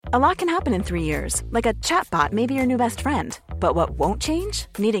A lot can happen in 3 years, like a chatbot may be your new best friend. But what won't change?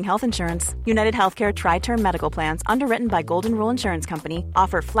 Needing health insurance. United Healthcare Tri-Term Medical Plans, underwritten by Golden Rule Insurance Company,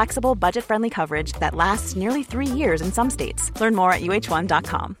 offer flexible, budget-friendly coverage that lasts nearly 3 years in some states. Learn more at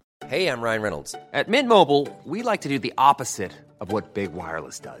uh1.com. Hey, I'm Ryan Reynolds. At Mint Mobile, we like to do the opposite of what Big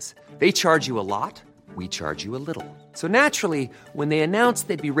Wireless does. They charge you a lot, we charge you a little. So naturally, when they announced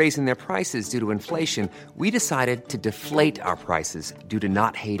they'd be raising their prices due to inflation, we decided to deflate our prices due to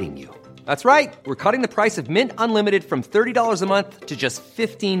not hating you. That's right. We're cutting the price of Mint Unlimited from $30 a month to just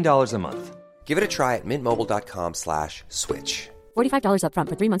 $15 a month. Give it a try at mintmobile.com/switch. $45 up front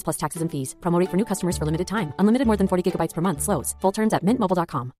for 3 months plus taxes and fees. Promo rate for new customers for limited time. Unlimited more than 40 gigabytes per month. Slows full terms at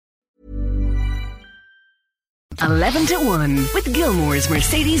mintmobile.com. 11 to 1 with Gilmore's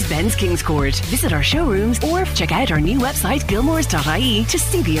Mercedes-Benz Kings Court. Visit our showrooms or check out our new website gilmores.ie to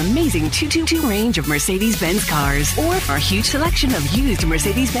see the amazing 222 range of Mercedes-Benz cars or our huge selection of used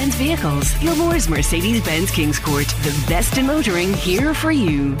Mercedes-Benz vehicles. Gilmore's Mercedes-Benz Kings Court, the best in motoring, here for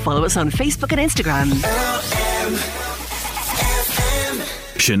you. Follow us on Facebook and Instagram.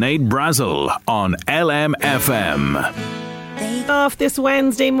 Sinead Brazel on LMFM. Off this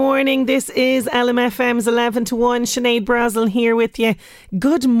Wednesday morning, this is LMFM's 11 to 1. Sinead Brazel here with you.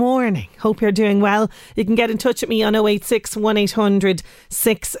 Good morning. Hope you're doing well. You can get in touch with me on 086 1800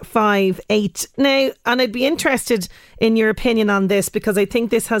 658. Now, and I'd be interested in your opinion on this because I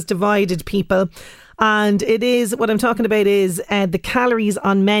think this has divided people. And it is, what I'm talking about is the calories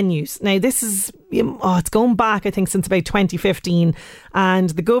on menus. Now, this is, it's going back, I think, since about 2015. And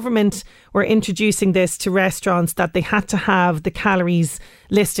the government were introducing this to restaurants that they had to have the calories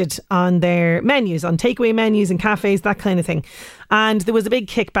listed on their menus, on takeaway menus and cafes, that kind of thing. And there was a big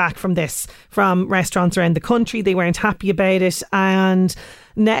kickback from this, from restaurants around the country. They weren't happy about it. And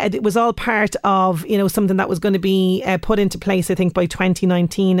it was all part of, something that was going to be put into place, I think, by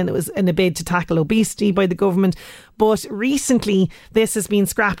 2019, and it was in a bid to tackle obesity by the government. But recently, this has been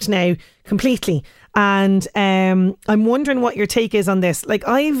scrapped now completely. And I'm wondering what your take is on this. Like,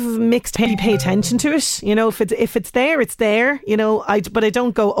 I've mixed, pay attention to it. If it's there, it's there. But I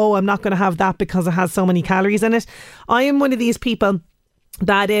don't go, I'm not going to have that because it has so many calories in it. I am one of these people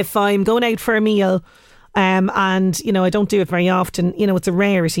that if I'm going out for a meal, and I don't do it very often, it's a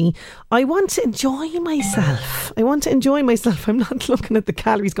rarity, I want to enjoy myself. I'm not looking at the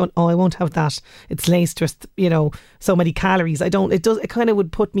calories going, I won't have that, it's laced with so many calories. It kind of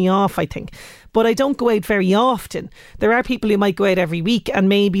would put me off, I think. But I don't go out very often. There are people who might go out every week, and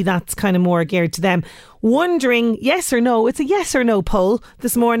maybe that's kind of more geared to them. Wondering, yes or no, it's a yes or no poll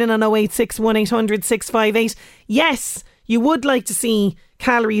this morning on 086 1800 658. Yes, you would like to see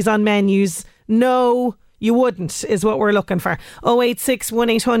calories on menus. No, you wouldn't, is what we're looking for. 086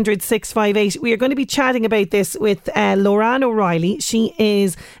 1800 658. We are going to be chatting about this with Lorraine O'Reilly. She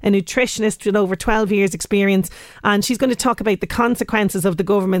is a nutritionist with over 12 years experience, and she's going to talk about the consequences of the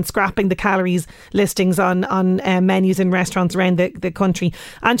government scrapping the calories listings on menus in restaurants around the country.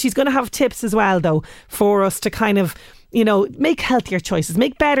 And she's going to have tips as well, though, for us to kind of make healthier choices,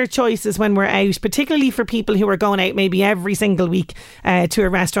 make better choices when we're out, particularly for people who are going out maybe every single week to a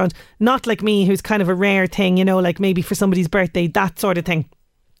restaurant. Not like me, who's kind of a rare thing, like maybe for somebody's birthday, that sort of thing.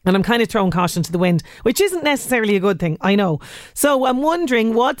 And I'm kind of throwing caution to the wind, which isn't necessarily a good thing, I know. So I'm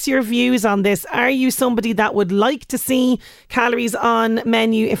wondering, what's your views on this? Are you somebody that would like to see calories on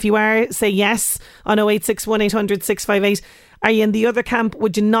menu? If you are, say yes on 086 1800 658. Are you in the other camp?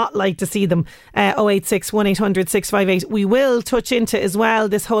 Would you not like to see them? 086 1800 658. We will touch into as well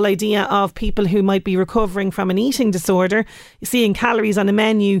this whole idea of people who might be recovering from an eating disorder. Seeing calories on a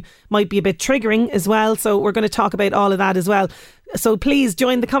menu might be a bit triggering as well. So we're going to talk about all of that as well. So please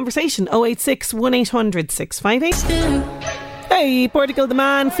join the conversation. 086 1800 658. Hey, Portugal the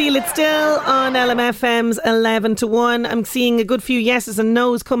Man, Feel It Still on LMFM's 11 to 1. I'm seeing a good few yeses and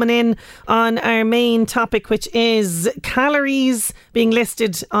nos coming in on our main topic, which is calories being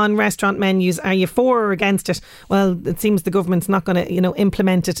listed on restaurant menus. Are you for or against it? Well, it seems the government's not going to,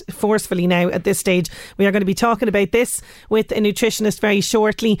 implement it forcefully now at this stage. We are going to be talking about this with a nutritionist very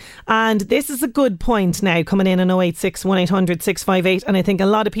shortly. And this is a good point now coming in on 086 1800 658. And I think a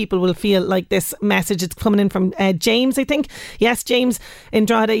lot of people will feel like this message, it's coming in from James, I think. Yes, James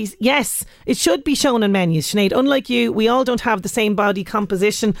Andrade. Yes, it should be shown on menus, Sinead. Unlike you, we all don't have the same body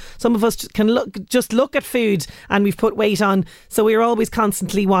composition. Some of us can look at food and we've put weight on. So we're always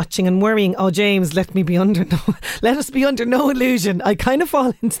constantly watching and worrying. Oh, James, let us be under no illusion. I kind of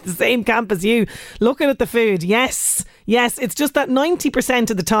fall into the same camp as you. Looking at the food. Yes, it's just that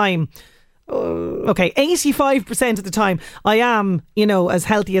 90% of the time, okay, 85% of the time I am, as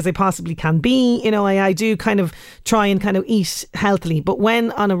healthy as I possibly can be. I do kind of try and kind of eat healthily, but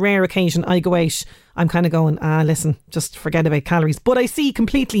when on a rare occasion I go out, I'm kind of going, listen, just forget about calories. But I see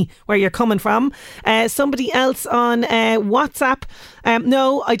completely where you're coming from. Somebody else on WhatsApp,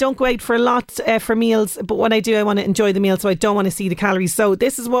 no, I don't go out for a lot for meals, but when I do, I want to enjoy the meal, so I don't want to see the calories. So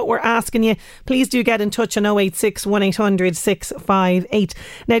this is what we're asking you. Please do get in touch on 086 1800 658.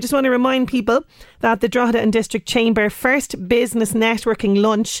 Now, I just want to remind people that the Drogheda and District Chamber first business networking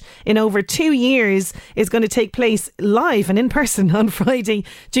lunch in over 2 years is going to take place live and in person on Friday,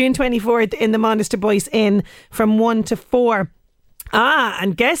 June 24th in the Monaster Boyce Inn from 1 to 4.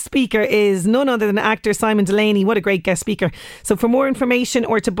 And guest speaker is none other than actor Simon Delaney. What a great guest speaker. So for more information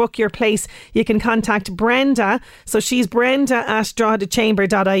or to book your place, you can contact Brenda. So she's Brenda at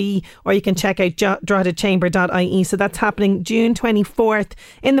droghedachamber.ie, or you can check out droghedachamber.ie. So that's happening June 24th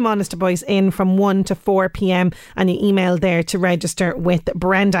in the Monaster Boyce Inn from 1 to 4 p.m. and you email there to register with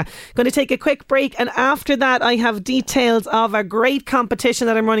Brenda. Going to take a quick break, and after that I have details of a great competition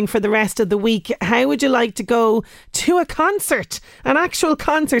that I'm running for the rest of the week. How would you like to go to a concert? An actual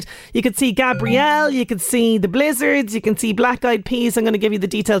concert. You could see Gabrielle, you could see the Blizzards, you can see Black Eyed Peas. I'm going to give you the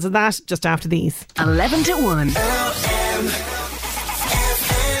details of that just after these. 11 to 1.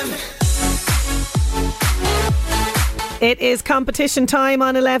 It is competition time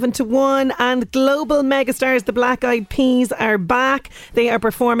on 11 to 1, and global megastars the Black Eyed Peas are back. They are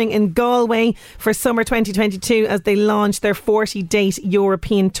performing in Galway for summer 2022 as they launch their 40-date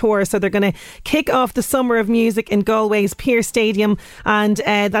European tour. So they're going to kick off the Summer of Music in Galway's Pearse Stadium, and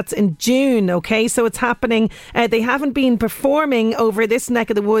that's in June. Okay, so it's happening. They haven't been performing over this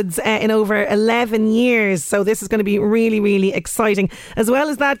neck of the woods in over 11 years. So this is going to be really, really exciting. As well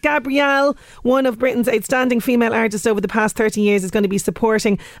as that, Gabrielle, one of Britain's outstanding female artists over the past 30 years, is going to be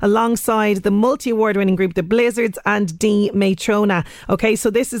supporting alongside the multi-award winning group the Blizzards and D Matrona. Okay, so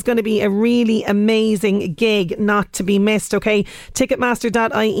this is going to be a really amazing gig, not to be missed. Okay,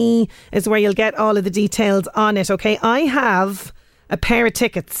 ticketmaster.ie is where you'll get all of the details on it. Okay, I have a pair of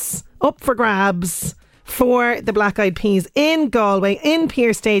tickets up for grabs for the Black Eyed Peas in Galway, in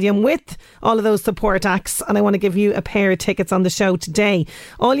Pearse Stadium, with all of those support acts, and I want to give you a pair of tickets on the show today.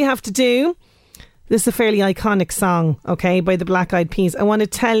 All you have to do, this is a fairly iconic song, okay, by the Black Eyed Peas. I want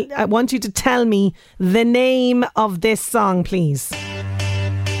you to tell me the name of this song, please.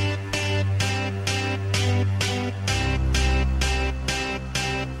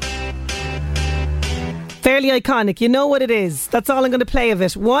 Fairly iconic. You know what it is. That's all I'm going to play of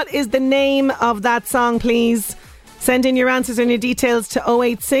it. What is the name of that song, please? Send in your answers and your details to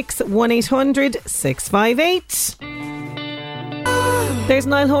 086 1800 658. There's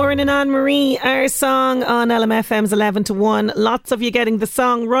Niall Horan and Anne-Marie, our song on LMFM's 11 to 1. Lots of you getting the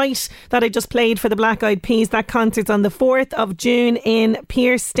song right that I just played for the Black Eyed Peas. That concert's on the 4th of June in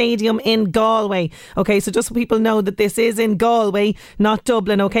Pearse Stadium in Galway. Okay, so just so people know that this is in Galway, not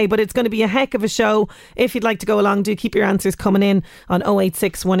Dublin, okay, but it's going to be a heck of a show. If you'd like to go along, do keep your answers coming in on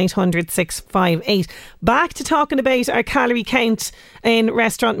 086 1800 658. Back to talking about our calorie count in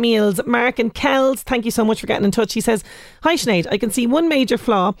restaurant meals. Mark and Kells, thank you so much for getting in touch. He says, hi Sinead, I can see one major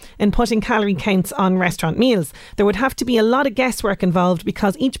flaw in putting calorie counts on restaurant meals. There would have to be a lot of guesswork involved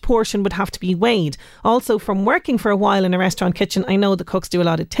because each portion would have to be weighed. Also, from working for a while in a restaurant kitchen, I know the cooks do a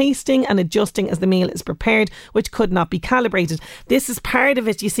lot of tasting and adjusting as the meal is prepared, which could not be calibrated. This is part of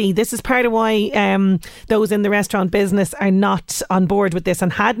it, you see. This is part of why those in the restaurant business are not on board with this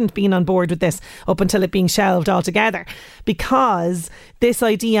and hadn't been on board with this up until it being shelved altogether. Because this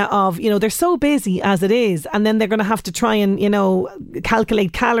idea of, they're so busy as it is, and then they're going to have to try and,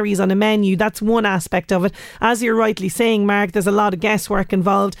 calculate calories on a menu. That's one aspect of it. As you're rightly saying, Mark, there's a lot of guesswork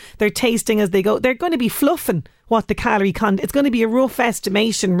involved. They're tasting as they go. They're going to be fluffing what the calorie content. It's going to be a rough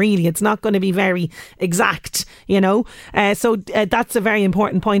estimation, really. It's not going to be very exact, So that's a very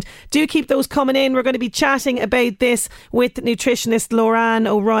important point. Do keep those coming in. We're going to be chatting about this with nutritionist Lorraine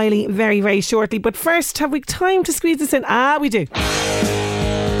O'Reilly very, very shortly. But first, have we time to squeeze this in? We do.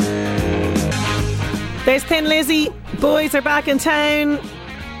 There's Thin Lizzy. Boys are back in town.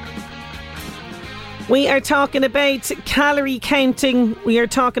 We are talking about calorie counting. We are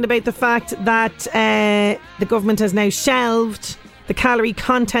talking about the fact that the government has now shelved the calorie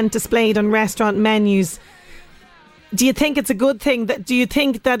content displayed on restaurant menus. Do you think it's a good thing? Do you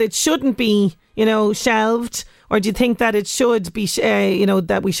think that it shouldn't be shelved? Or do you think that it should be,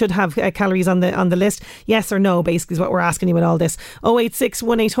 that we should have calories on the list? Yes or no, basically, is what we're asking you with all this. 086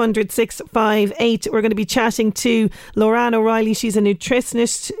 1800 658. We're going to be chatting to Lorraine O'Reilly. She's a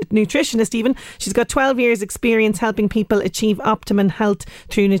nutritionist even. She's got 12 years experience helping people achieve optimum health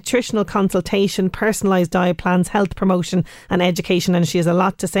through nutritional consultation, personalised diet plans, health promotion and education. And she has a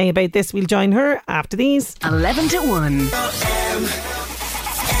lot to say about this. We'll join her after these. 11 to 1.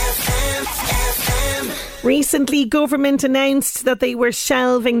 Recently, government announced that they were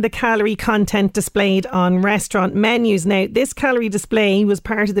shelving the calorie content displayed on restaurant menus. Now, this calorie display was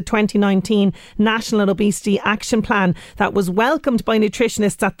part of the 2019 National Obesity Action Plan that was welcomed by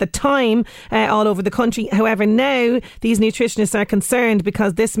nutritionists at the time all over the country. However, now these nutritionists are concerned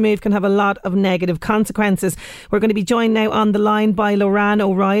because this move can have a lot of negative consequences. We're going to be joined now on the line by Lorraine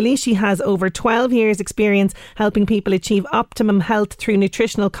O'Reilly. She has over 12 years experience helping people achieve optimum health through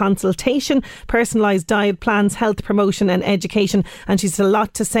nutritional consultation, personalised diet plans, health promotion and education, and she's a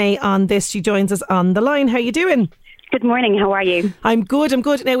lot to say on this. She joins us on the line. How are you doing? Good morning, how are you? I'm good.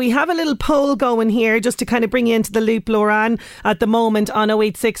 Now we have a little poll going here just to kind of bring you into the loop, Lorraine, at the moment on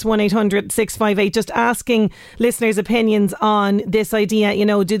 086 1800 658, just asking listeners' opinions on this idea.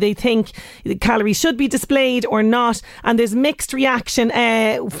 Do they think calories should be displayed or not? And there's mixed reaction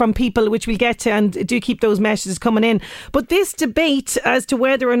from people, which we'll get to, and do keep those messages coming in. But this debate as to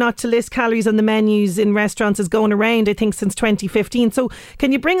whether or not to list calories on the menus in restaurants is going around, I think, since 2015. So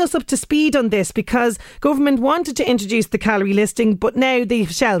can you bring us up to speed on this? Because government wanted to introduce the calorie listing, but now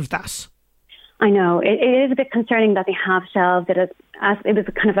they've shelved that. I know. It is a bit concerning that they have shelved it as it was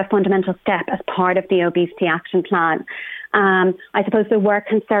kind of a fundamental step as part of the Obesity Action Plan. I suppose there were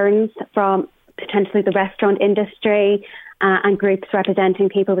concerns from potentially the restaurant industry and groups representing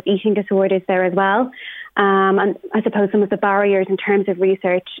people with eating disorders there as well. And I suppose some of the barriers in terms of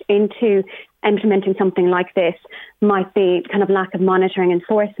research into implementing something like this might be kind of lack of monitoring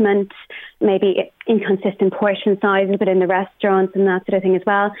enforcement, maybe inconsistent portion sizes within the restaurants and that sort of thing as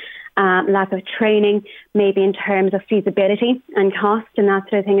well. Lack of training, maybe in terms of feasibility and cost and that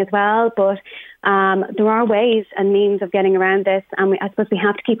sort of thing as well. But there are ways and means of getting around this, and I suppose we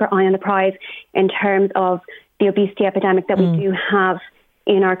have to keep our eye on the prize in terms of the obesity epidemic that we do have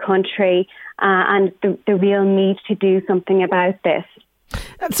in our country, and the real need to do something about this.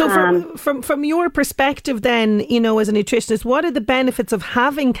 So from your perspective then, as a nutritionist, what are the benefits of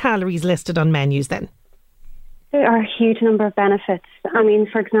having calories listed on menus then? There are a huge number of benefits. I mean,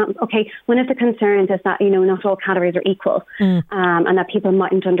 for example, one of the concerns is that, not all calories are equal, and that people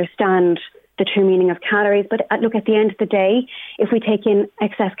mightn't understand the true meaning of calories. But look, at the end of the day, if we take in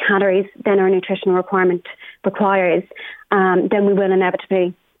excess calories than our nutritional requirement requires, then we will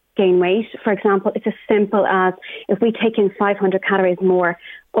inevitably gain weight. For example, it's as simple as if we take in 500 calories more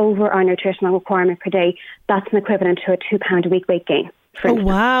over our nutritional requirement per day, that's an equivalent to a 2 pound a week weight gain. Oh,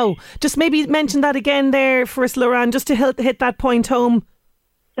 wow. Just maybe mention that again there for us, Lorraine, just to hit that point home.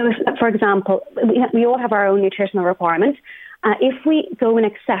 So, for example, we all have our own nutritional requirement. If we go in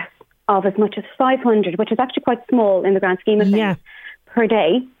excess of as much as 500, which is actually quite small in the grand scheme of things, per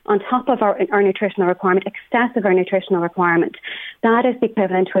day, on top of our nutritional requirement, excess of our nutritional requirement, that is the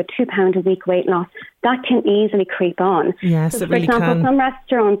equivalent to a 2 pound a week weight loss. That can easily creep on. Yes, so it really can. For example, can. some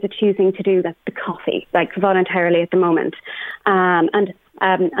restaurants are choosing to do the coffee, voluntarily at the moment. And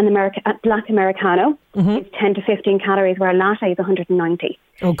black Americano is 10 to 15 calories, where a latte is 190.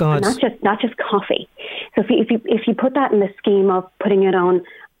 Oh, God. And that's just coffee. So if you put that in the scheme of putting it on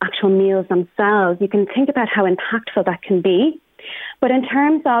actual meals themselves, you can think about how impactful that can be. But in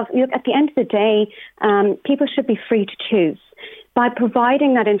terms of, at the end of the day, people should be free to choose. By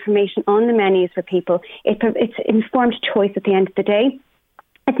providing that information on the menus for people, it's informed choice at the end of the day.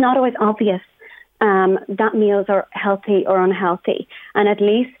 It's not always obvious that meals are healthy or unhealthy. And at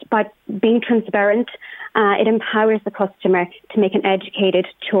least by being transparent, it empowers the customer to make an educated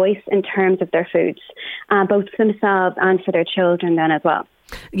choice in terms of their foods, both for themselves and for their children then as well.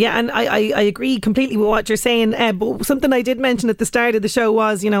 Yeah, and I agree completely with what you're saying. But something I did mention at the start of the show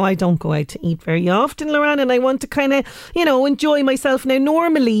was, I don't go out to eat very often, Lorraine, and I want to kind of, enjoy myself. Now,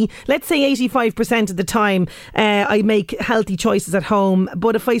 normally, let's say 85% of the time, I make healthy choices at home.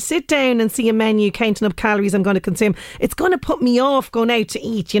 But if I sit down and see a menu counting up calories I'm going to consume, it's going to put me off going out to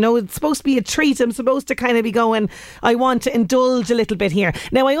eat. It's supposed to be a treat. I'm supposed to kind of be going, I want to indulge a little bit here.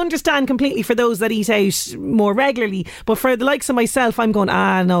 Now, I understand completely for those that eat out more regularly, but for the likes of myself, I'm going,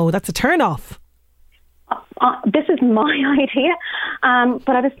 no, that's a turn off. This is my idea,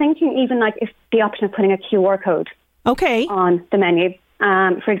 but I was thinking even if the option of putting a QR code on the menu,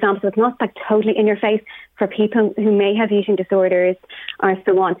 For example, it's not like totally in your face. For people who may have eating disorders or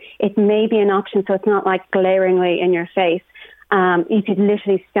so on, it may be an option, so it's not like glaringly in your face. You could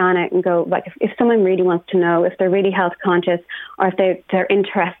literally scan it and go, like, if someone really wants to know, if they're really health conscious, or if they're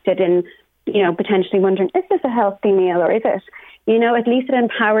interested in, potentially wondering, is this a healthy meal or is it? At least it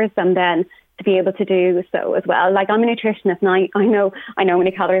empowers them then to be able to do so as well. Like, I'm a nutritionist and I know how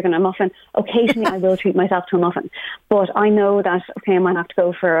many calories in a muffin. Occasionally I will treat myself to a muffin, but I know that, okay, I might have to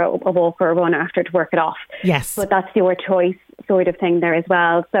go for a walk or a run after to work it off. Yes. But that's your choice sort of thing there as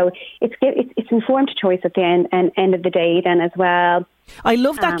well. So it's informed choice at the end of the day then as well. I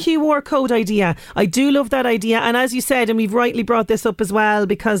love that QR code idea. I do love that idea. And as you said, and we've rightly brought this up as well,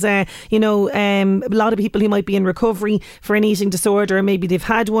 because, a lot of people who might be in recovery for an eating disorder, or maybe they've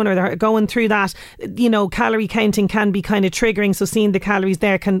had one or they're going through that, calorie counting can be kind of triggering. So seeing the calories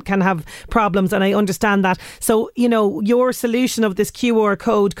there can have problems. And I understand that. So, your solution of this QR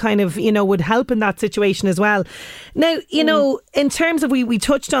code kind of, would help in that situation as well. Now, in terms of, we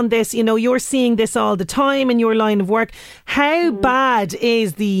touched on this, you're seeing this all the time in your line of work. How bad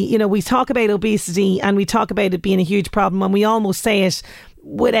is we talk about obesity and we talk about it being a huge problem, and we almost say it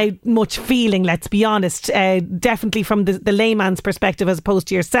without much feeling, let's be honest, definitely from the layman's perspective as opposed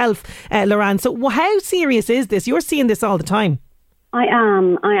to yourself, Lorraine. So how serious is this? You're seeing this all the time. I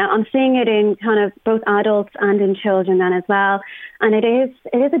am. I'm seeing it in kind of both adults and in children then as well. And it is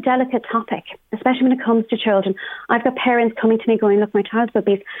a delicate topic, especially when it comes to children. I've got parents coming to me going, look, my child's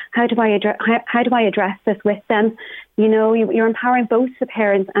obese. How do I address this with them? You're empowering both the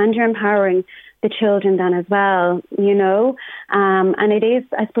parents and you're empowering the children then as well, and it is,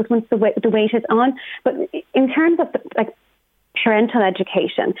 I suppose, once the weight is on. But in terms of parental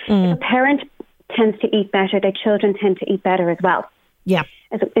education, if a parent tends to eat better, their children tend to eat better as well. Yeah.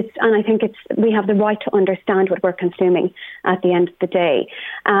 And I think we have the right to understand what we're consuming at the end of the day.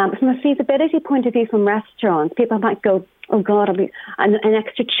 From a feasibility point of view from restaurants, people might go, oh God, it'll be an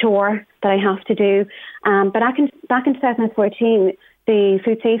extra chore that I have to do. But back in 2014, the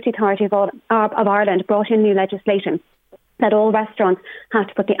Food Safety Authority of Ireland brought in new legislation that all restaurants have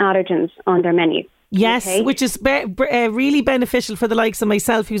to put the allergens on their menu. Yes, okay. Which is really beneficial for the likes of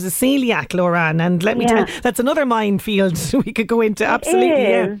myself, who's a celiac, Lorraine. And let me tell you, that's another minefield we could go into.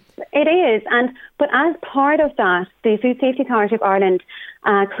 Absolutely, It is. But as part of that, the Food Safety Authority of Ireland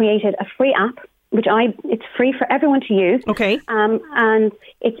created a free app, which it's free for everyone to use. Okay. And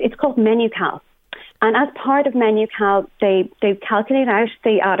it's called MenuCal. And as part of MenuCal, they calculate out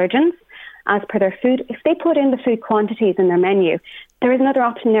the allergens as per their food. If they put in the food quantities in their menu, there is another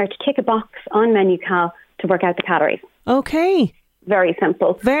option there to tick a box on MenuCal to work out the calories. Okay. Very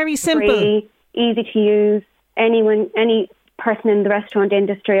simple. Very simple. Free, easy to use. Any person in the restaurant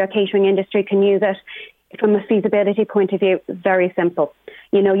industry or catering industry can use it. From a feasibility point of view, very simple.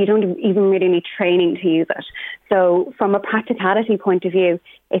 You don't even really need training to use it. So from a practicality point of view,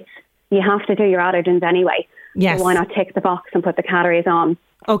 you have to do your allergens anyway. Yes. So why not tick the box and put the calories on?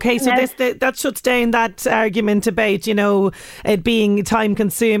 Okay, so that shuts down that argument about, it being time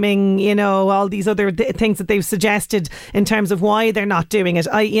consuming, all these other things that they've suggested in terms of why they're not doing it.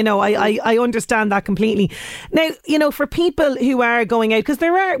 I understand that completely. Now, for people who are going out, because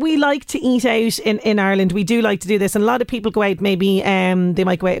we like to eat out in Ireland, we do like to do this, and a lot of people go out maybe, they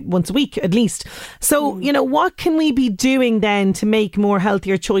might go out once a week at least. So, what can we be doing then to make more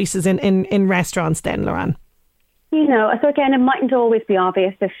healthier choices in restaurants then, Lorraine? So again, it mightn't always be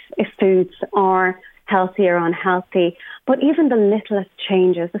obvious if foods are healthy or unhealthy, but even the littlest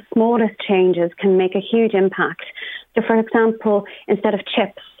changes, the smallest changes can make a huge impact. So for example, instead of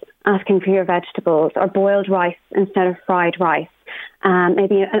chips, asking for your vegetables, or boiled rice instead of fried rice,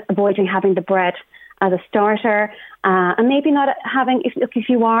 maybe avoiding having the bread as a starter, and maybe not having, if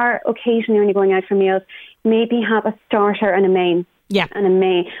you are occasionally only going out for meals, maybe have a starter and a main. Yeah. And a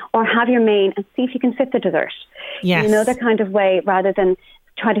main, or have your main and see if you can fit the dessert. Yes. That kind of way, rather than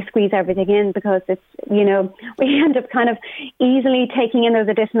try to squeeze everything in, because it's, we end up kind of easily taking in those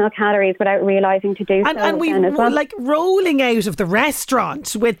additional calories without realising to do so. And we like rolling out of the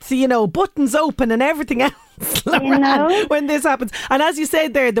restaurant with, buttons open and everything else. When this happens. And as you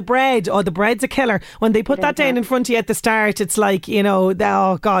said there, the bread's a killer. When they put that down in front of you at the start, it's like,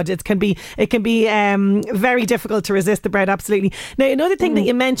 oh God, it can be very difficult to resist the bread, absolutely. Now, another thing that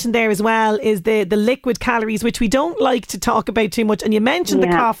you mentioned there as well is the liquid calories, which we don't like to talk about too much. And you mentioned the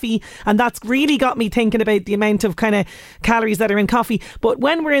coffee, and that's really got me thinking about the amount of kind of calories that are in coffee. But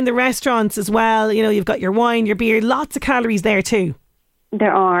when we're in the restaurants as well, you've got your wine, your beer, lots of calories there too.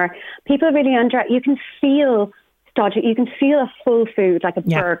 There are. People really you can feel stodgy, you can feel a full food like a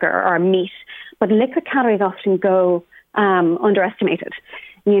burger or a meat, but liquid calories often go underestimated.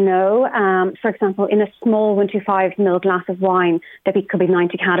 For example, in a small 125ml glass of wine, could be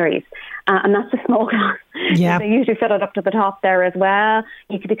 90 calories. And that's a small glass. Yeah. They usually fill it up to the top there as well.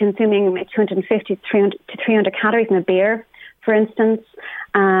 You could be consuming 250 to 300 calories in a beer, for instance.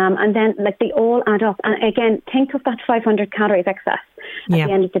 And then they all add up. And again, think of that 500 calories excess at the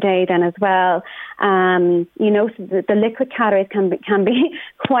end of the day then as well. So the liquid calories can be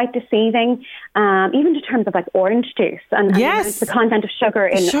quite deceiving, even in terms of orange juice and the content of sugar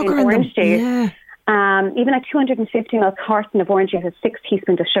in orange juice. Yeah. Even a 250ml carton of orange juice has 6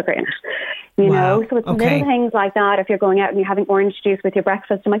 teaspoons of sugar in it. Wow. So it's little things like that. If you're going out and you're having orange juice with your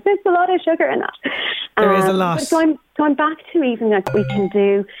breakfast, I'm like, there's a lot of sugar in that. There is a lot. But going back to even we can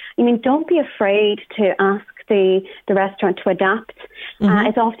do, don't be afraid to ask the restaurant to adapt.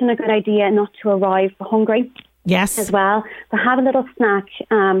 It's often a good idea not to arrive hungry. Yes. As well. So have a little snack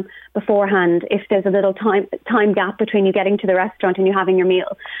beforehand if there's a little time gap between you getting to the restaurant and you having your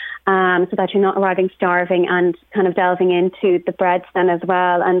meal, so that you're not arriving starving, and kind of delving into the breads then as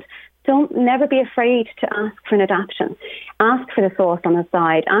well. And never be afraid to ask for an adaptation. Ask for the sauce on the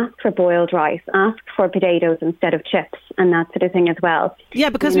side. Ask for boiled rice. Ask for potatoes instead of chips and that sort of thing as well. Yeah,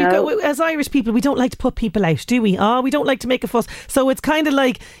 because as Irish people, we don't like to put people out, do we? We don't like to make a fuss. So it's kind of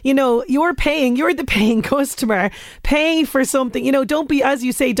like, you're the paying customer. Pay for something. Don't be, as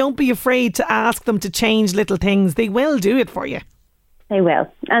you say, don't be afraid to ask them to change little things. They will do it for you. They will.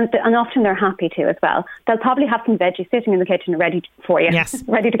 And often they're happy to as well. They'll probably have some veggies sitting in the kitchen ready for you. Yes.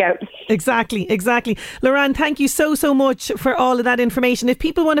 Ready to go. Exactly. Lorraine, thank you so much for all of that information. If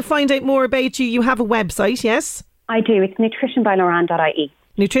people want to find out more about you, you have a website, yes? I do. It's nutritionbylorraine.ie.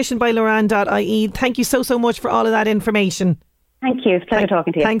 Nutritionbylorraine.ie. Thank you so much for all of that information. Thank you. It's a pleasure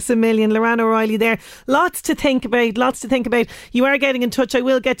talking to you. Thanks a million. Lorraine O'Reilly there. Lots to think about. You are getting in touch. I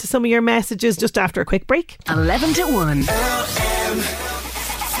will get to some of your messages just after a quick break. 11 to 1.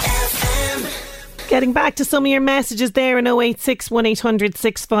 Getting back to some of your messages there in 086 1800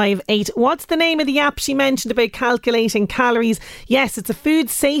 658. What's the name of the app she mentioned about calculating calories? Yes, it's a food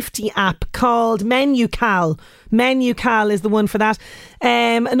safety app called MenuCal. MenuCal is the one for that.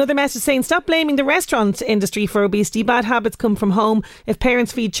 Another message saying, stop blaming the restaurant industry for obesity. Bad habits come from home. If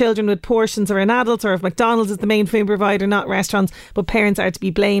parents feed children with portions or in adults, or if McDonald's is the main food provider, not restaurants, but parents are to be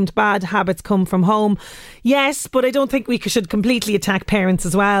blamed. Bad habits come from home. Yes, but I don't think we should completely attack parents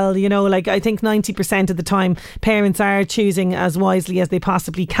as well. I think 90% of the time parents are choosing as wisely as they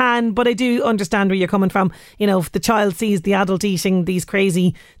possibly can. But I do understand where you're coming from. If the child sees the adult eating these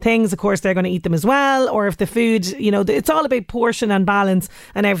crazy things, of course they're going to eat them as well. Or if the food, it's all about portion and balance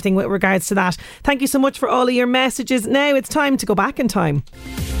and everything with regards to that. Thank you so much for all of your messages. Now it's time to go back in time.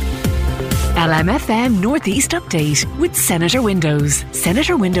 LMFM Northeast Update with Senator Windows.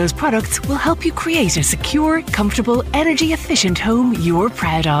 Senator Windows products will help you create a secure, comfortable, energy efficient home you're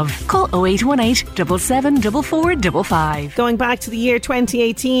proud of. Call 0818 774455. Going back to the year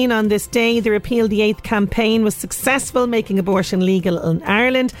 2018, on this day, the Repeal the 8th campaign was successful, making abortion legal in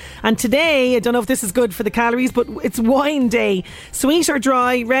Ireland. And today, I don't know if this is good for the calories, but it's wine day. Sweet or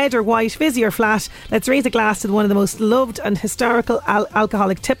dry, red or white, fizzy or flat. Let's raise a glass to one of the most loved and historical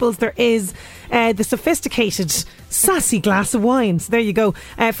alcoholic tipples there is. The sophisticated, sassy glass of wine. So there you go.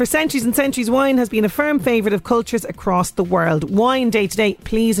 For centuries and centuries, wine has been a firm favourite of cultures across the world. Wine Day today.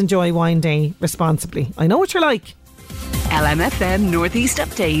 Please enjoy Wine Day responsibly. I know what you're like. LMFM Northeast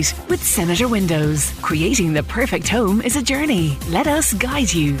Update with Senator Windows. Creating the perfect home is a journey. Let us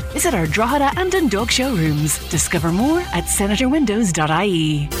guide you. Visit our Drogheda and Dundalk showrooms. Discover more at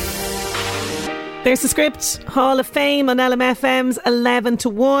senatorwindows.ie. There's the script. Hall of Fame on LMFM's 11 to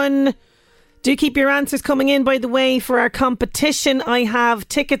 1. Do keep your answers coming in, by the way, for our competition. I have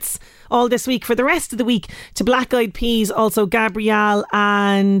tickets all this week for the rest of the week to Black Eyed Peas, also Gabrielle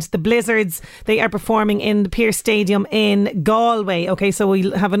and the Blizzards. They are performing in the Pearse Stadium in Galway. Okay, so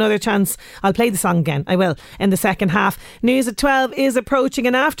we'll have another chance. I'll play the song again, I will, in the second half. News at 12 is approaching,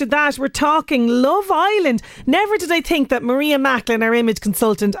 and after that we're talking Love Island. Never did I think that Maria Macklin, our image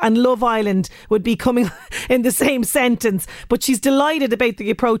consultant, and Love Island would be coming in the same sentence, but she's delighted about the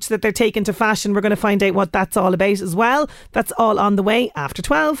approach that they're taking to fashion. We're going to find out what that's all about as well. That's all on the way after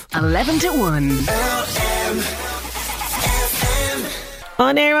 12. 11 to 1.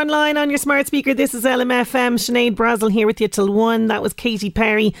 On air, online, on your smart speaker, this is LMFM. Sinead Brazel here with you till 1. That was Katy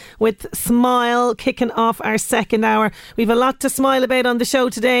Perry with Smile, kicking off our second hour. We've a lot to smile about on the show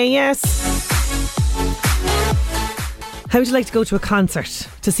today, yes. How would you like to go to a concert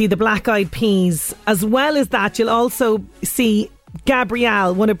to see the Black Eyed Peas? As well as that, you'll also see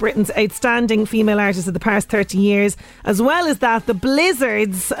Gabrielle, one of Britain's outstanding female artists of the past 30 years. As well as that, the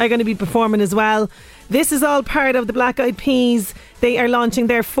Blizzards are going to be performing as well. This is all part of the Black Eyed Peas. They are launching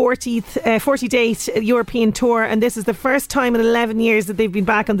their 40-date European tour, and this is the first time in 11 years that they've been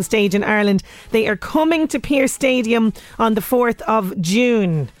back on the stage in Ireland. They are coming to Pearse Stadium on the 4th of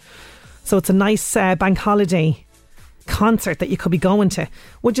June. So it's a nice bank holiday concert that you could be going to.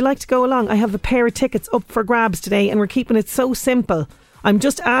 Would you like to go along? I have a pair of tickets up for grabs today, and we're keeping it so simple. I'm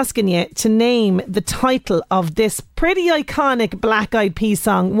just asking you to name the title of this pretty iconic Black Eyed Peas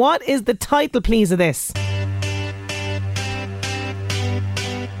song. What is the title, please, of this?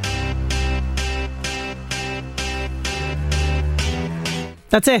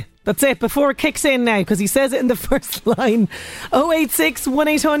 That's it. Before it kicks in now, because he says it in the first line. 086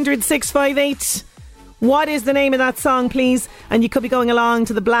 1800 658. What is the name of that song, please? And you could be going along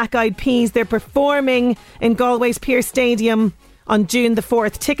to the Black Eyed Peas. They're performing in Galway's Pearse Stadium on June the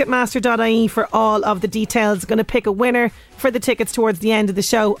 4th. Ticketmaster.ie for all of the details. Going to pick a winner for the tickets towards the end of the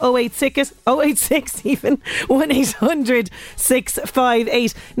show. 086 even 1800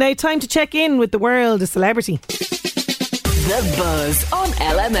 658. Now time to check in with the world of celebrity. The Buzz on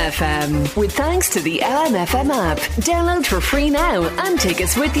LMFM. With thanks to the LMFM app. Download for free now and take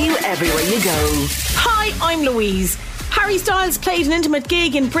us with you everywhere you go. Hi, I'm Louise. Harry Styles played an intimate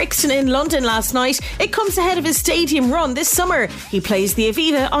gig in Brixton in London last night. It comes ahead of his stadium run this summer. He plays the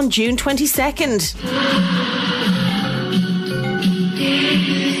Aviva on June 22nd.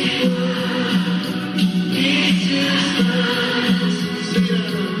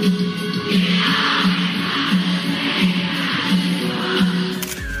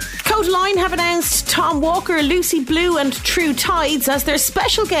 Line have announced Tom Walker, Lucy Blue and True Tides as their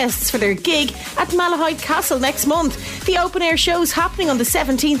special guests for their gig at Malahide Castle next month. The open air show's happening on the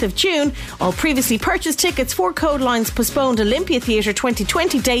 17th of June. All previously purchased tickets for Codeline's postponed Olympia Theatre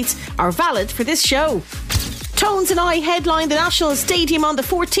 2020 dates are valid for this show. Tones and I headline the National Stadium on the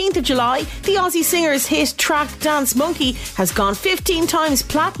 14th of July. The Aussie singer's hit track Dance Monkey has gone 15 times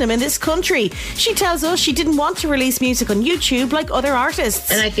platinum in this country. She tells us she didn't want to release music on YouTube like other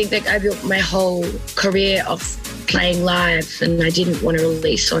artists. And I think that I built my whole career off playing live, and I didn't want to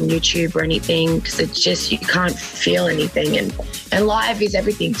release on YouTube or anything because it's just, you can't feel anything, and live is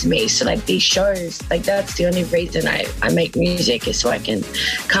everything to me. So like these shows, like that's the only reason I make music, is so I can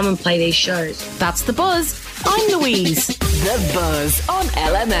come and play these shows. That's The Buzz. I'm Louise. The Buzz on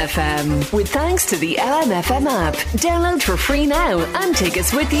LMFM. With thanks to the LMFM app. Download for free now and take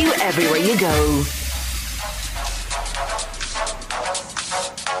us with you everywhere you go.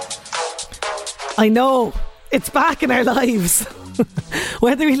 I know, it's back in our lives.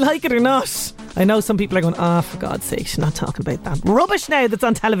 Whether we like it or not. I know some people are going, for God's sake, she's not talking about that rubbish now that's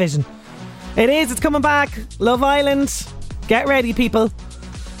on television. It's coming back. Love Island. Get ready, people.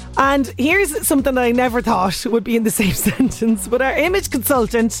 And here's something that I never thought would be in the same sentence, but our image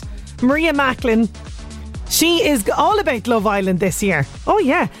consultant, Maria Macklin, she is all about Love Island this year. Oh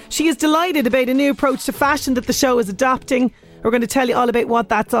yeah, she is delighted about a new approach to fashion that the show is adopting. We're going to tell you all about what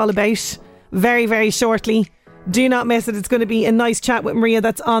that's all about very, very shortly. Do not miss it. It's going to be a nice chat with Maria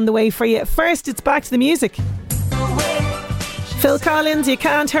that's on the way for you. First, it's back to the music. Phil Collins, You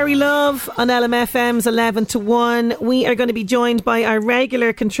Can't Hurry Love on LMFM's 11 to 1. We are going to be joined by our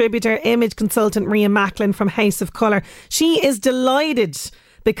regular contributor, image consultant Maria Macklin from House of Colour. She is delighted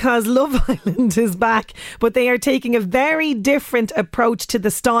because Love Island is back, but they are taking a very different approach to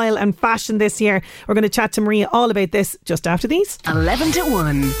the style and fashion this year. We're going to chat to Maria all about this just after these. 11 to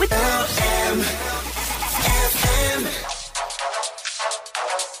 1 with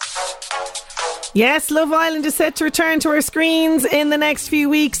Yes, Love Island is set to return to our screens in the next few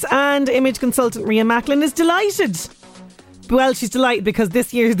weeks, and image consultant Maria Macklin is delighted. Well, she's delighted because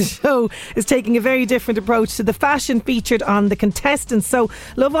this year the show is taking a very different approach to the fashion featured on the contestants. So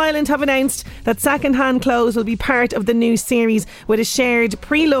Love Island have announced that second-hand clothes will be part of the new series, with a shared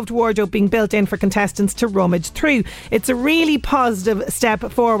pre-loved wardrobe being built in for contestants to rummage through. It's a really positive step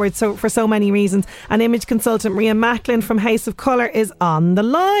forward for so many reasons. And image consultant Maria Macklin from House of Colour is on the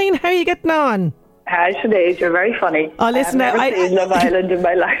line. How are you getting on? Hi Sinead, you're very funny. Oh, listen, I've never seen Love Island in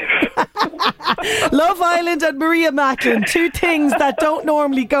my life. Love Island and Maria Macklin, two things that don't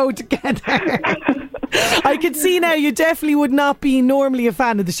normally go together. I can see now you definitely would not be normally a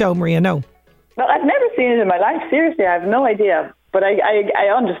fan of the show, Maria, no? Well, I've never seen it in my life, seriously, I have no idea. But I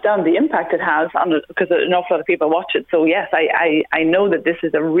understand the impact it has because an awful lot of people watch it. So yes, I know that this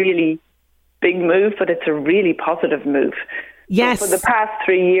is a really big move, but it's a really positive move. Yes. So for the past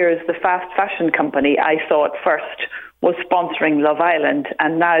 3 years, the fast fashion company, I saw it first, was sponsoring Love Island,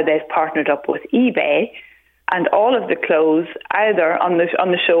 and now they've partnered up with eBay, and all of the clothes either on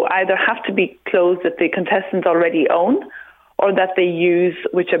the show either have to be clothes that the contestants already own, or that they use,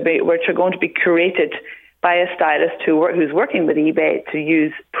 which are going to be curated by a stylist who's working with eBay to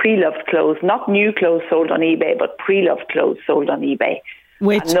use pre-loved clothes, not new clothes sold on eBay, but pre-loved clothes sold on eBay.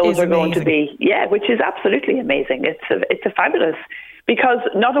 Which and those is are going amazing. to be, which is absolutely amazing. It's a fabulous, because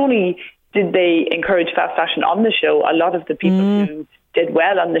not only did they encourage fast fashion on the show, a lot of the people who did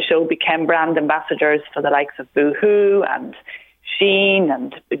well on the show became brand ambassadors for the likes of Boohoo and Shein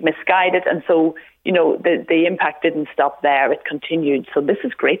and Misguided, and so the impact didn't stop there. It continued. So this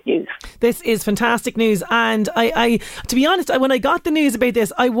is great news. This is fantastic news. And I to be honest, when I got the news about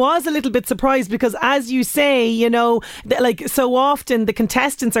this, I was a little bit surprised because, as you say, like so often the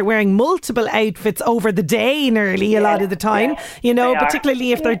contestants are wearing multiple outfits over the day nearly a lot of the time,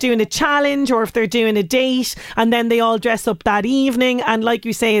 particularly if they're doing a challenge or if they're doing a date, and then they all dress up that evening. And like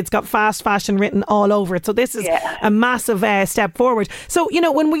you say, it's got fast fashion written all over it. So this is a massive step forward. So,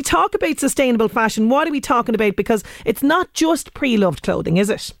 when we talk about sustainable fashion, what are we talking about? Because it's not just pre-loved clothing, is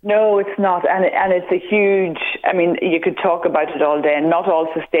it? No, it's not. And it's a huge, you could talk about it all day, and not all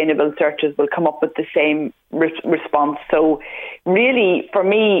sustainable searches will come up with the same response. So really, for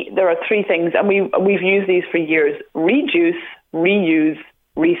me, there are three things, and we've used these for years: reduce, reuse,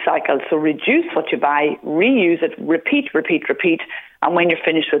 recycle. So reduce what you buy, reuse it, repeat, and when you're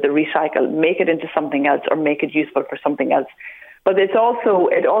finished with the recycle, make it into something else or make it useful for something else. But it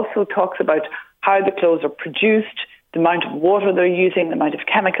also talks about how the clothes are produced, the amount of water they're using, the amount of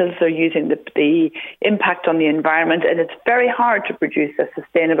chemicals they're using, the impact on the environment. And it's very hard to produce a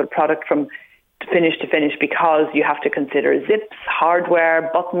sustainable product from finish to finish, because you have to consider zips,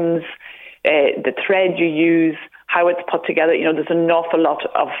 hardware, buttons, the thread you use, how it's put together. There are an awful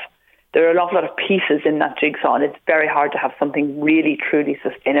lot of pieces in that jigsaw, and it's very hard to have something really, truly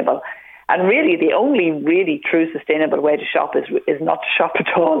sustainable. And really, the only really true sustainable way to shop is not to shop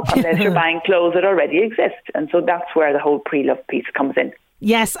at all, unless you're buying clothes that already exist. And so that's where the whole pre-loved piece comes in.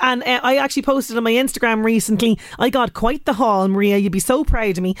 Yes, and I actually posted on my Instagram recently. I got quite the haul, Maria. You'd be so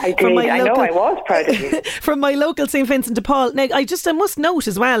proud of me. I did. I was proud of you. From my local St. Vincent de Paul. Now, I must note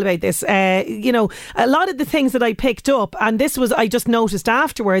as well about this, a lot of the things that I picked up, and this was, I just noticed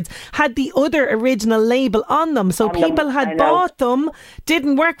afterwards, had the other original label on them. So people had bought them,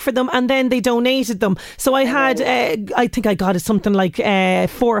 didn't work for them, and then they donated them. So I had, I think I got something like 4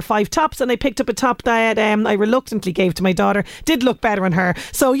 or 5 tops, and I picked up a top that I reluctantly gave to my daughter. Did look better on her.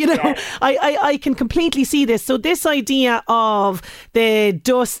 So, I can completely see this. So this idea of the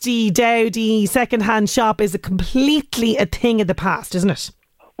dusty, dowdy second-hand shop is completely a thing of the past, isn't it?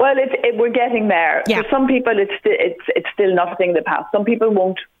 Well, we're getting there. Yeah. For some people, it's still not a thing of the past. Some people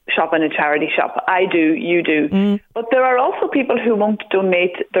won't shop in a charity shop. I do, you do. But there are also people who won't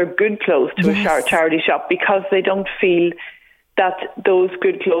donate their good clothes to a charity shop because they don't feel that those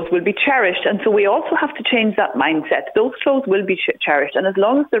good clothes will be cherished. And so we also have to change that mindset. Those clothes will be cherished. And as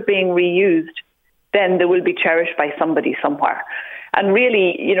long as they're being reused, then they will be cherished by somebody somewhere. And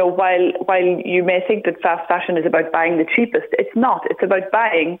really, while you may think that fast fashion is about buying the cheapest, it's not. It's about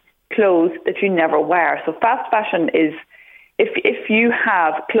buying clothes that you never wear. So fast fashion is, if you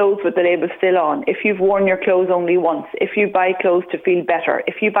have clothes with the label still on, if you've worn your clothes only once, if you buy clothes to feel better,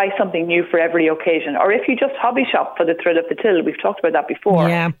 if you buy something new for every occasion, or if you just hobby shop for the thrill of the till, we've talked about that before,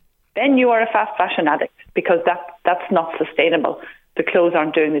 then you are a fast fashion addict, because that's not sustainable. The clothes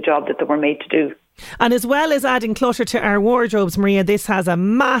aren't doing the job that they were made to do. And as well as adding clutter to our wardrobes, Maria, this has a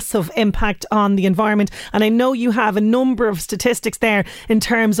massive impact on the environment. And I know you have a number of statistics there in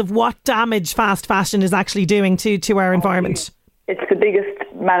terms of what damage fast fashion is actually doing to our environment. It's the biggest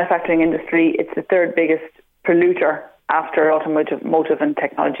manufacturing industry. It's the third biggest polluter after automotive and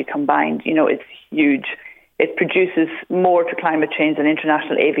technology combined. It's huge. It produces more to climate change than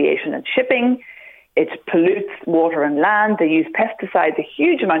international aviation and shipping. It pollutes water and land. They use pesticides, a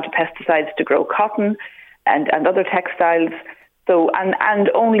huge amount of pesticides to grow cotton and other textiles. So, and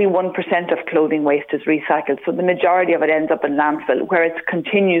only 1% of clothing waste is recycled. So the majority of it ends up in landfill, where it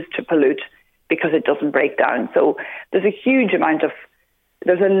continues to pollute because it doesn't break down. So there's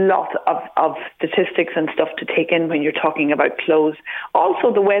a lot of statistics and stuff to take in when you're talking about clothes.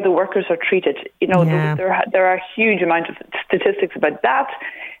 Also, the way the workers are treated. There are a huge amount of statistics about that.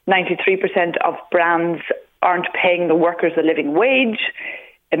 93% of brands aren't paying the workers a living wage.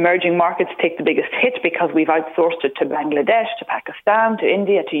 Emerging markets take the biggest hit because we've outsourced it to Bangladesh, to Pakistan, to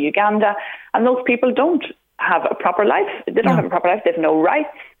India, to Uganda. And those people don't have a proper life. They don't have a proper life. They have no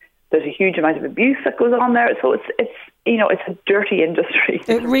rights. There's a huge amount of abuse that goes on there. So it's a dirty industry.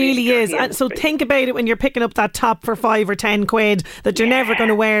 It really is. And so think about it when you're picking up that top for 5 or 10 quid that you're never going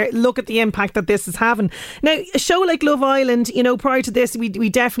to wear. Look at the impact that this is having. Now, a show like Love Island, prior to this, we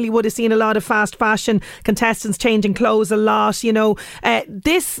definitely would have seen a lot of fast fashion contestants changing clothes a lot.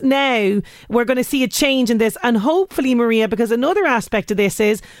 This now, we're going to see a change in this. And hopefully, Maria, because another aspect of this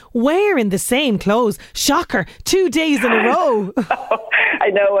is wearing the same clothes. Shocker, 2 days in a row. I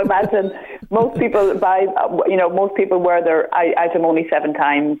know, imagine. Most people wear their item only 7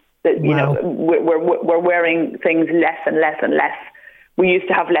 times. We're wearing things less and less and less. We used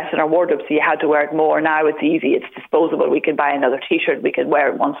to have less in our wardrobe, so you had to wear it more. Now it's easy, it's disposable. We can buy another T-shirt, we can wear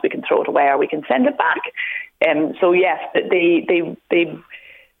it once, we can throw it away, or we can send it back. So yes, the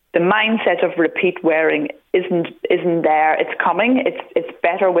mindset of repeat wearing isn't there. It's coming. It's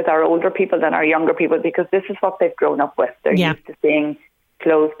better with our older people than our younger people, because this is what they've grown up with. They're used to seeing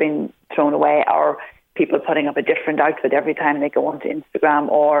clothes being thrown away, or people putting up a different outfit every time they go onto Instagram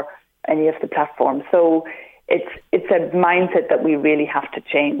or any of the platforms. So it's a mindset that we really have to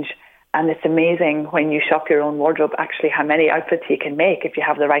change. And it's amazing when you shop your own wardrobe, actually, how many outfits you can make if you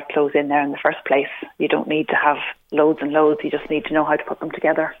have the right clothes in there in the first place. You don't need to have loads and loads. You just need to know how to put them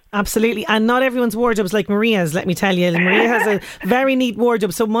together. Absolutely. And not everyone's wardrobe's like Maria's, let me tell you. Maria has a very neat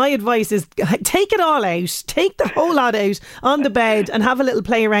wardrobe. So my advice is take it all out. Take the whole lot out on the bed and have a little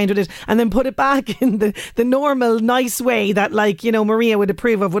play around with it, and then put it back in the normal, nice way that, Maria would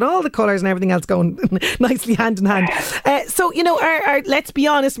approve of, with all the colours and everything else going nicely hand in hand. Let's be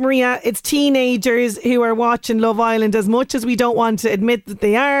honest, Maria, it's teenagers who are watching Love Island. As much as we don't want to admit that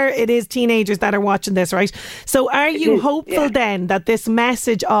they are, it is teenagers that are watching this, right? So are you hopeful then that this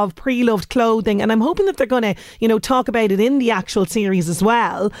message of pre-loved clothing, and I'm hoping that they're going to, talk about it in the actual series as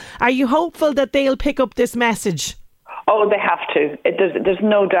well, are you hopeful that they'll pick up this message? Oh, they have to. There's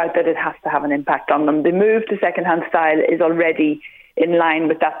no doubt that it has to have an impact on them. The move to second-hand style is already in line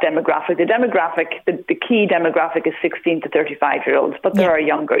with that demographic. The key demographic is 16 to 35-year-olds, but there are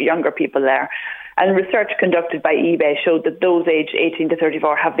younger people there. And research conducted by eBay showed that those aged 18 to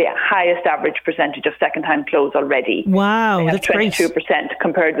 34 have the highest average percentage of second-hand clothes already. Wow, that's 22% great.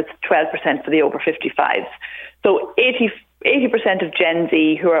 Compared with 12% for the over 55s. So 80% of Gen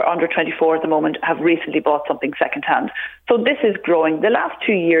Z who are under 24 at the moment have recently bought something second-hand. So this is growing. The last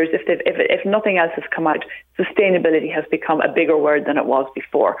 2 years, if nothing else has come out, sustainability has become a bigger word than it was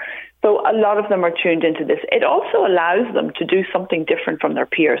before. So a lot of them are tuned into this. It also allows them to do something different from their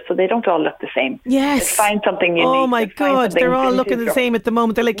peers, so they don't all look the same. Yes. They find something unique. Oh my God, they're all looking the same at the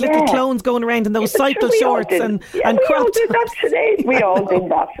moment. They're like little clones going around in those cycle shorts and crop tops. We all did that today. We all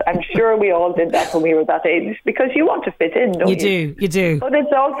did that. I'm sure we all did that when we were that age, because you want to fit in, don't you? You do. But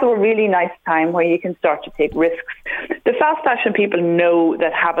it's also a really nice time where you can start to take risks. The fast fashion people know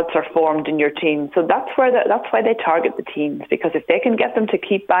that habits are formed in your teens, so that's why they target the teens, because if they can get them to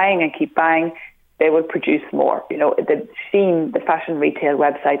keep buying, they will produce more. The Shein, the fashion retail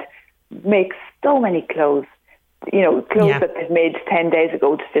website, makes so many clothes. Clothes that they've made 10 days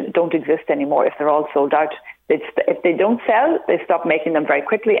ago don't exist anymore if they're all sold out. If they don't sell, they stop making them very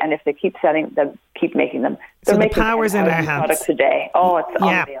quickly, and if they keep selling, they'll keep making them. So the power's in their hands. Products a day. Oh, it's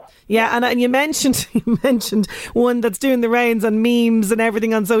unreal. Yeah, and you mentioned one that's doing the rounds on memes and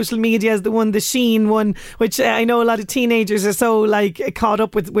everything on social media as the Shein one, which I know a lot of teenagers are so caught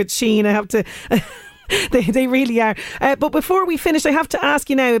up with Shein. I have to. They really are. But before we finish, I have to ask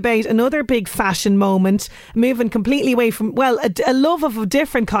you now about another big fashion moment, moving completely away from, a love of a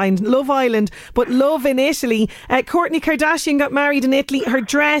different kind, Love Island, but love in Italy. Kourtney Kardashian got married in Italy. Her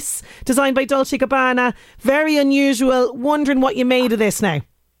dress, designed by Dolce & Gabbana, very unusual. Wondering what you made of this now.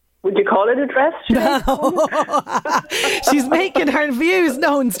 Would you call it a dress? No. She's making her views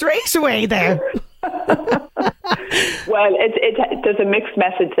known straight away there. Well, there's a mixed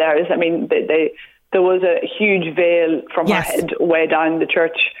message there. There was a huge veil from her head way down the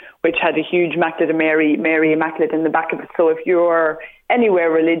church, which had a huge Immaculate Mary Immaculate in the back of it. So if you're anywhere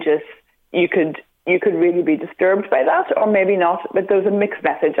religious, you could really be disturbed by that, or maybe not. But there was a mixed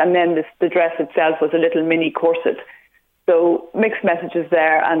message. And then the dress itself was a little mini corset. So mixed messages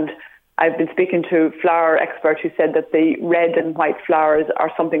there. And I've been speaking to a flower expert who said that the red and white flowers are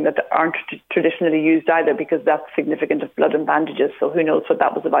something that aren't traditionally used either, because that's significant of blood and bandages. So who knows what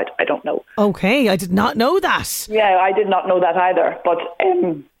that was about? I don't know. Okay, I did not know that. Yeah, I did not know that either. But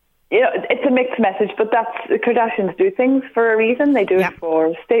it's a mixed message. But the Kardashians do things for a reason. They do it for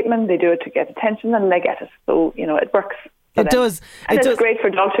a statement. They do it to get attention, and they get it. So it works. It does. And it's great for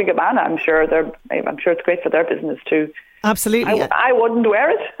Dolce & Gabbana. I'm sure it's great for their business too. Absolutely. I wouldn't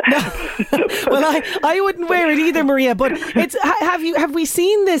wear it. Well, I wouldn't wear it either, Maria. But have we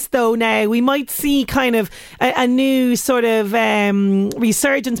seen this though now? We might see kind of a new sort of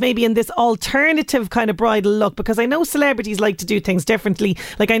resurgence maybe in this alternative kind of bridal look, because I know celebrities like to do things differently.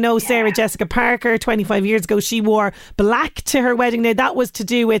 Like I know Sarah Jessica Parker 25 years ago, she wore black to her wedding. Now that was to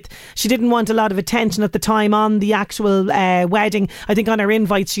do with she didn't want a lot of attention at the time on the actual wedding. I think on her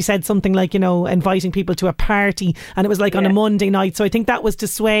invites she said something like, inviting people to a party, and it was like on a Monday night. So I think that was to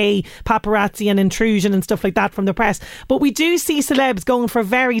sway paparazzi and intrusion and stuff like that from the press. But we do see celebs going for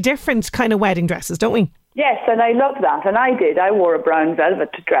very different kind of wedding dresses, don't we? Yes, and I love that. And I wore a brown velvet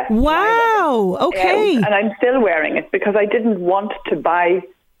dress. Wow, okay. And I'm still wearing it because I didn't want to buy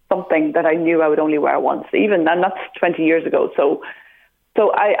something that I knew I would only wear once, and that's 20 years ago. So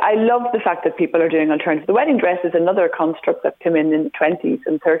I love the fact that people are doing alternatives. The wedding dress is another construct that came in the 20s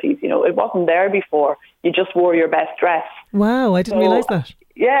and 30s. It wasn't there before. You just wore your best dress. Wow, I didn't realise that.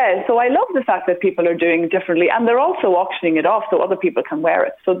 Yeah, so I love the fact that people are doing differently, and they're also auctioning it off so other people can wear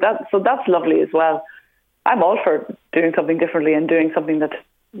it. So that's lovely as well. I'm all for doing something differently and doing something that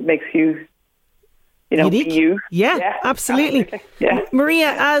makes you, unique. Be you. Yeah, absolutely. Yeah.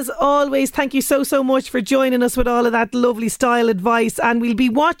 Maria, as always, thank you so much for joining us with all of that lovely style advice. And we'll be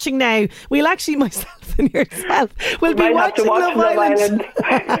watching now. We'll actually, myself and yourself, we'll be watching Love Island.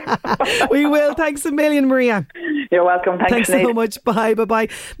 We will. Thanks a million, Maria. You're welcome. Thanks so much. Bye.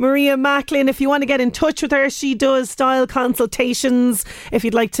 Maria Macklin, if you want to get in touch with her, she does style consultations. If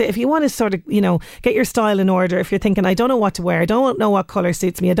you want to sort of, get your style in order. If you're thinking, I don't know what to wear, I don't know what colour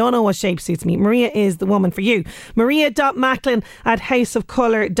suits me, I don't know what shape suits me, Maria is the woman for you.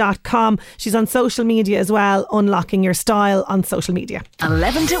 Maria.Macklin@houseofcolour.com. She's on social media as well, unlocking your style on social media.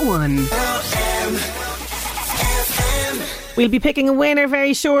 11 to 1. We'll be picking a winner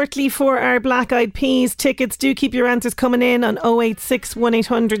very shortly for our Black Eyed Peas tickets. Do keep your answers coming in on 086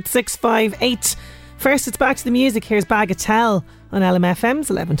 1800 658. First, it's back to the music. Here's Bagatelle on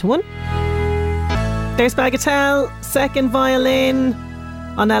LMFM's 11 to 1. There's Bagatelle, second violin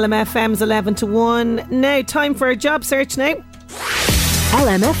on LMFM's 11 to 1. Now, time for a job search now.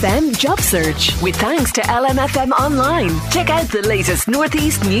 LMFM Job Search, with thanks to LMFM Online. Check out the latest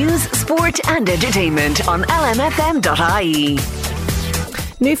Northeast news, sport and entertainment on lmfm.ie.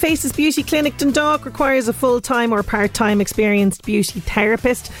 New Faces Beauty Clinic Dundalk requires a full-time or part-time experienced beauty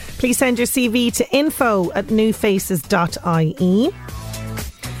therapist. Please send your CV to info@newfaces.ie.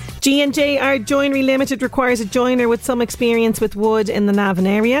 G&J Art Joinery Limited requires a joiner with some experience with wood in the Navan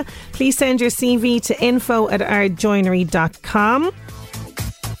area. Please send your CV to info@artjoinery.com.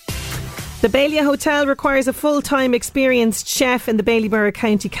 The Bailey Hotel requires a full-time experienced chef in the Ballyborough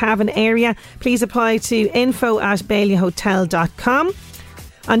County Cavan area. Please apply to info@baileyhotel.com.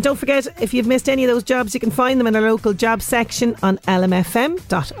 And don't forget, if you've missed any of those jobs, you can find them in our local job section on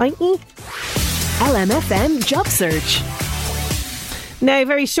lmfm.ie. LMFM Job Search. Now,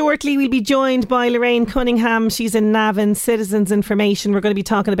 very shortly, we'll be joined by Lorraine Cunningham. She's in Navan Citizens Information. We're going to be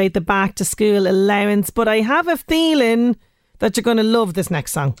talking about the back to school allowance, but I have a feeling that you're going to love this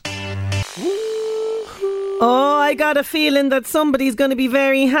next song. Oh, I got a feeling that somebody's going to be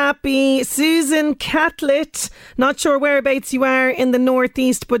very happy. Susan Catlett. Not sure whereabouts you are in the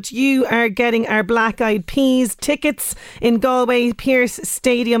northeast, but you are getting our Black Eyed Peas tickets in Galway Pearse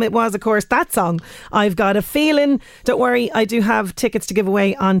Stadium. It was, of course, that song, I've Got a Feeling. Don't worry, I do have tickets to give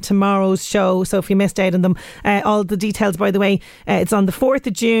away on tomorrow's show, so if you missed out on them, all the details, by the way, it's on the 4th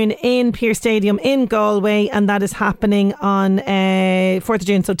of June in Pearse Stadium in Galway, and that is happening on 4th of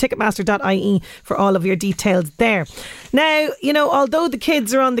June. So ticketmaster.ie for all of your details there. Now, although the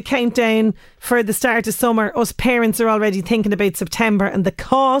kids are on the countdown for the start of summer, us parents are already thinking about September and the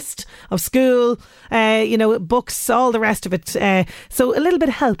cost of school, books, all the rest of it. So a little bit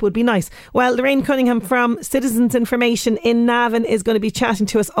of help would be nice. Well, Lorraine Cunningham from Citizens Information in Navan is going to be chatting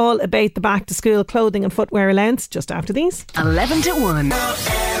to us all about the back to school clothing and footwear allowance just after these. 11 to 1.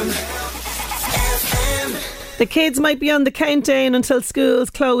 The kids might be on the countdown until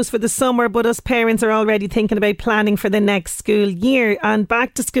schools close for the summer, but us parents are already thinking about planning for the next school year. And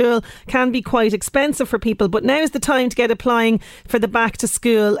back to school can be quite expensive for people, but now is the time to get applying for the back to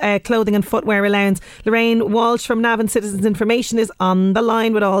school clothing and footwear allowance. Lorraine Walsh from Navan Citizens Information is on the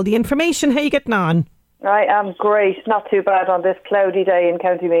line with all the information. How are you getting on? I am great, not too bad on this cloudy day in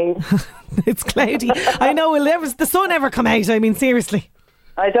County Meath. It's cloudy. I know, will the sun ever come out? I mean, seriously.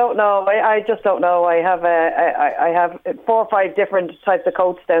 I don't know. I just don't know. I have 4 or 5 different types of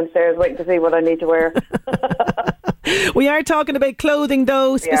coats downstairs waiting to see what I need to wear. We are talking about clothing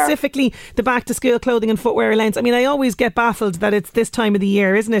though, specifically the back to school clothing and footwear allowance. I mean, I always get baffled that it's this time of the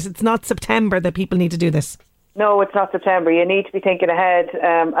year, isn't it? It's not September that people need to do this. No, it's not September. You need to be thinking ahead.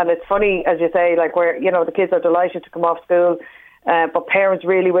 And it's funny, as you say, like where, the kids are delighted to come off school, but parents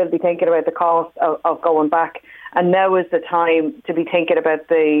really will be thinking about the cost of going back. And now is the time to be thinking about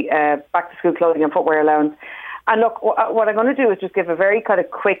the back-to-school clothing and footwear allowance. And look, what I'm going to do is just give a very kind of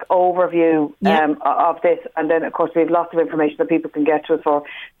quick overview of this. And then, of course, we have lots of information that people can get to us for.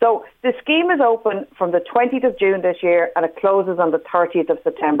 So the scheme is open from the 20th of June this year and it closes on the 30th of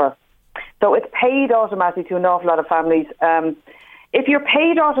September. So it's paid automatically to an awful lot of families. If you're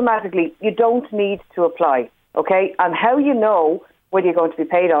paid automatically, you don't need to apply, okay? And how you know whether you're going to be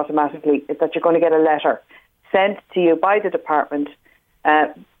paid automatically is that you're going to get a letter sent to you by the department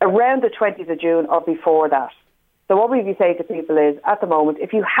around the 20th of June or before that. So what we say to people is, at the moment,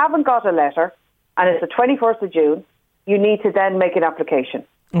 if you haven't got a letter and it's the 21st of June, you need to then make an application.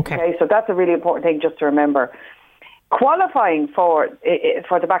 Okay, so that's a really important thing just to remember. Qualifying for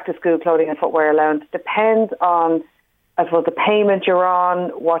the back-to-school clothing and footwear allowance depends on, I suppose, the payment you're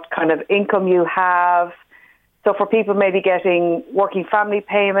on, what kind of income you have. So for people maybe getting working family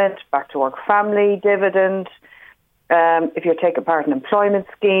payment, back-to-work family dividend, if you're taking part in employment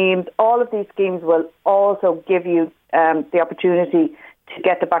schemes, all of these schemes will also give you the opportunity to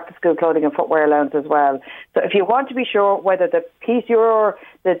get the back-to-school clothing and footwear allowance as well. So if you want to be sure whether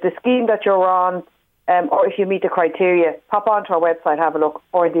the scheme that you're on, or if you meet the criteria, pop onto our website, have a look,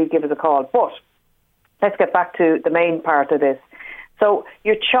 or indeed give us a call. But let's get back to the main part of this. So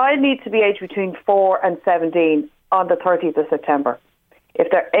your child needs to be aged between 4 and 17 on the 30th of September. If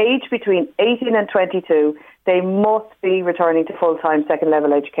they're aged between 18 and 22, they must be returning to full-time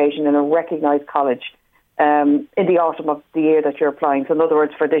second-level education in a recognised college in the autumn of the year that you're applying. So in other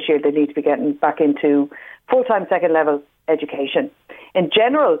words, for this year, they need to be getting back into full-time second-level education. In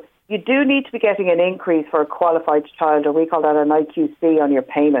general, you do need to be getting an increase for a qualified child, or we call that an IQC, on your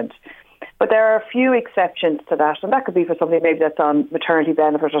payment. But there are a few exceptions to that, and that could be for somebody maybe that's on maternity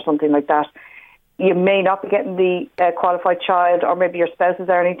benefit or something like that. You may not be getting the qualified child, or maybe your spouse is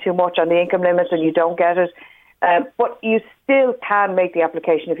earning too much on the income limit and you don't get it. But you still can make the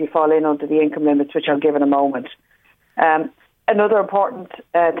application if you fall in under the income limits, which I'll give in a moment. Another important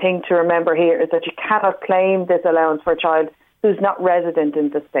thing to remember here is that you cannot claim this allowance for a child who's not resident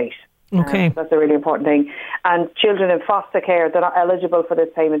in the state. Okay. That's a really important thing. And children in foster care, they're not eligible for this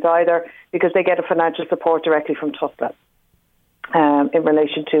payment either because they get a financial support directly from TUSLA in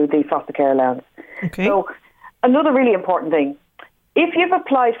relation to the foster care allowance. Okay. So another really important thing, if you've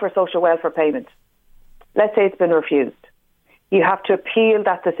applied for social welfare payment, let's say it's been refused, you have to appeal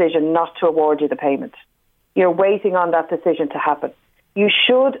that decision not to award you the payment. You're waiting on that decision to happen. You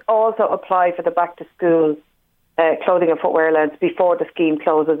should also apply for the back-to-school clothing and footwear allowance before the scheme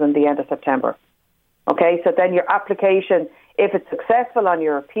closes in the end of September. Okay, so then your application, if it's successful on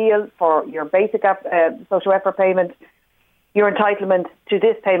your appeal for your basic social welfare payment, your entitlement to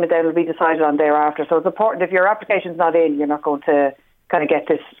this payment then will be decided on thereafter. So it's important, if your application's not in, you're not going to kind of get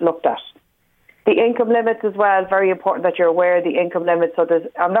this looked at. The income limits as well, very important that you're aware of the income limits. So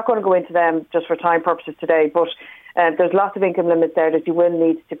I'm not going to go into them just for time purposes today, but there's lots of income limits there that you will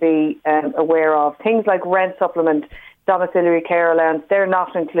need to be aware of. Things like rent supplement, domiciliary care allowance, they're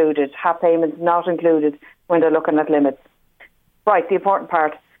not included. HAP payments not included when they're looking at limits. Right, the important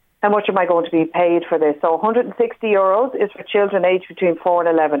part, how much am I going to be paid for this? So €160 is for children aged between 4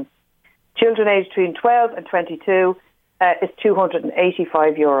 and 11. Children aged between 12 and 22 is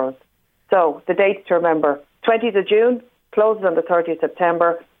 €285. So the dates to remember, 20th of June, closes on the 30th of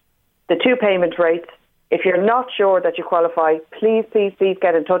September. The two payment rates. If you're not sure that you qualify, please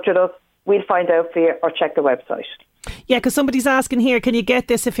get in touch with us. We'll find out for you, or check the website. Yeah, because somebody's asking here, can you get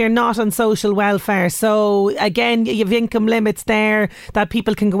this if you're not on social welfare? So again, you have income limits there that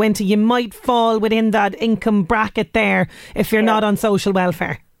people can go into. You might fall within that income bracket there if you're not on social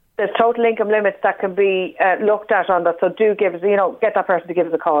welfare. There's total income limits that can be looked at on that. So do give us, get that person to give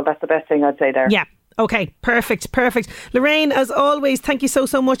us a call. That's the best thing I'd say there. Yeah. Okay. Perfect. Lorraine, as always, thank you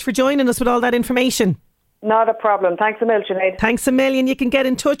so much for joining us with all that information. Not a problem. Thanks a million, Sinead. Thanks a million. You can get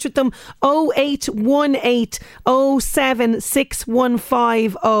in touch with them 0818 07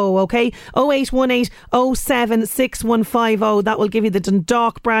 6150, okay? 0818 07 6150. That will give you the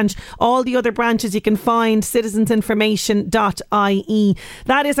Dundalk branch. All the other branches you can find citizensinformation.ie.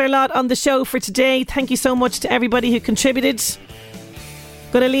 That is our lot on the show for today. Thank you so much to everybody who contributed.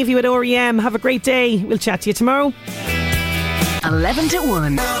 Going to leave you at REM. Have a great day. We'll chat to you tomorrow. 11 to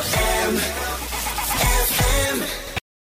 1.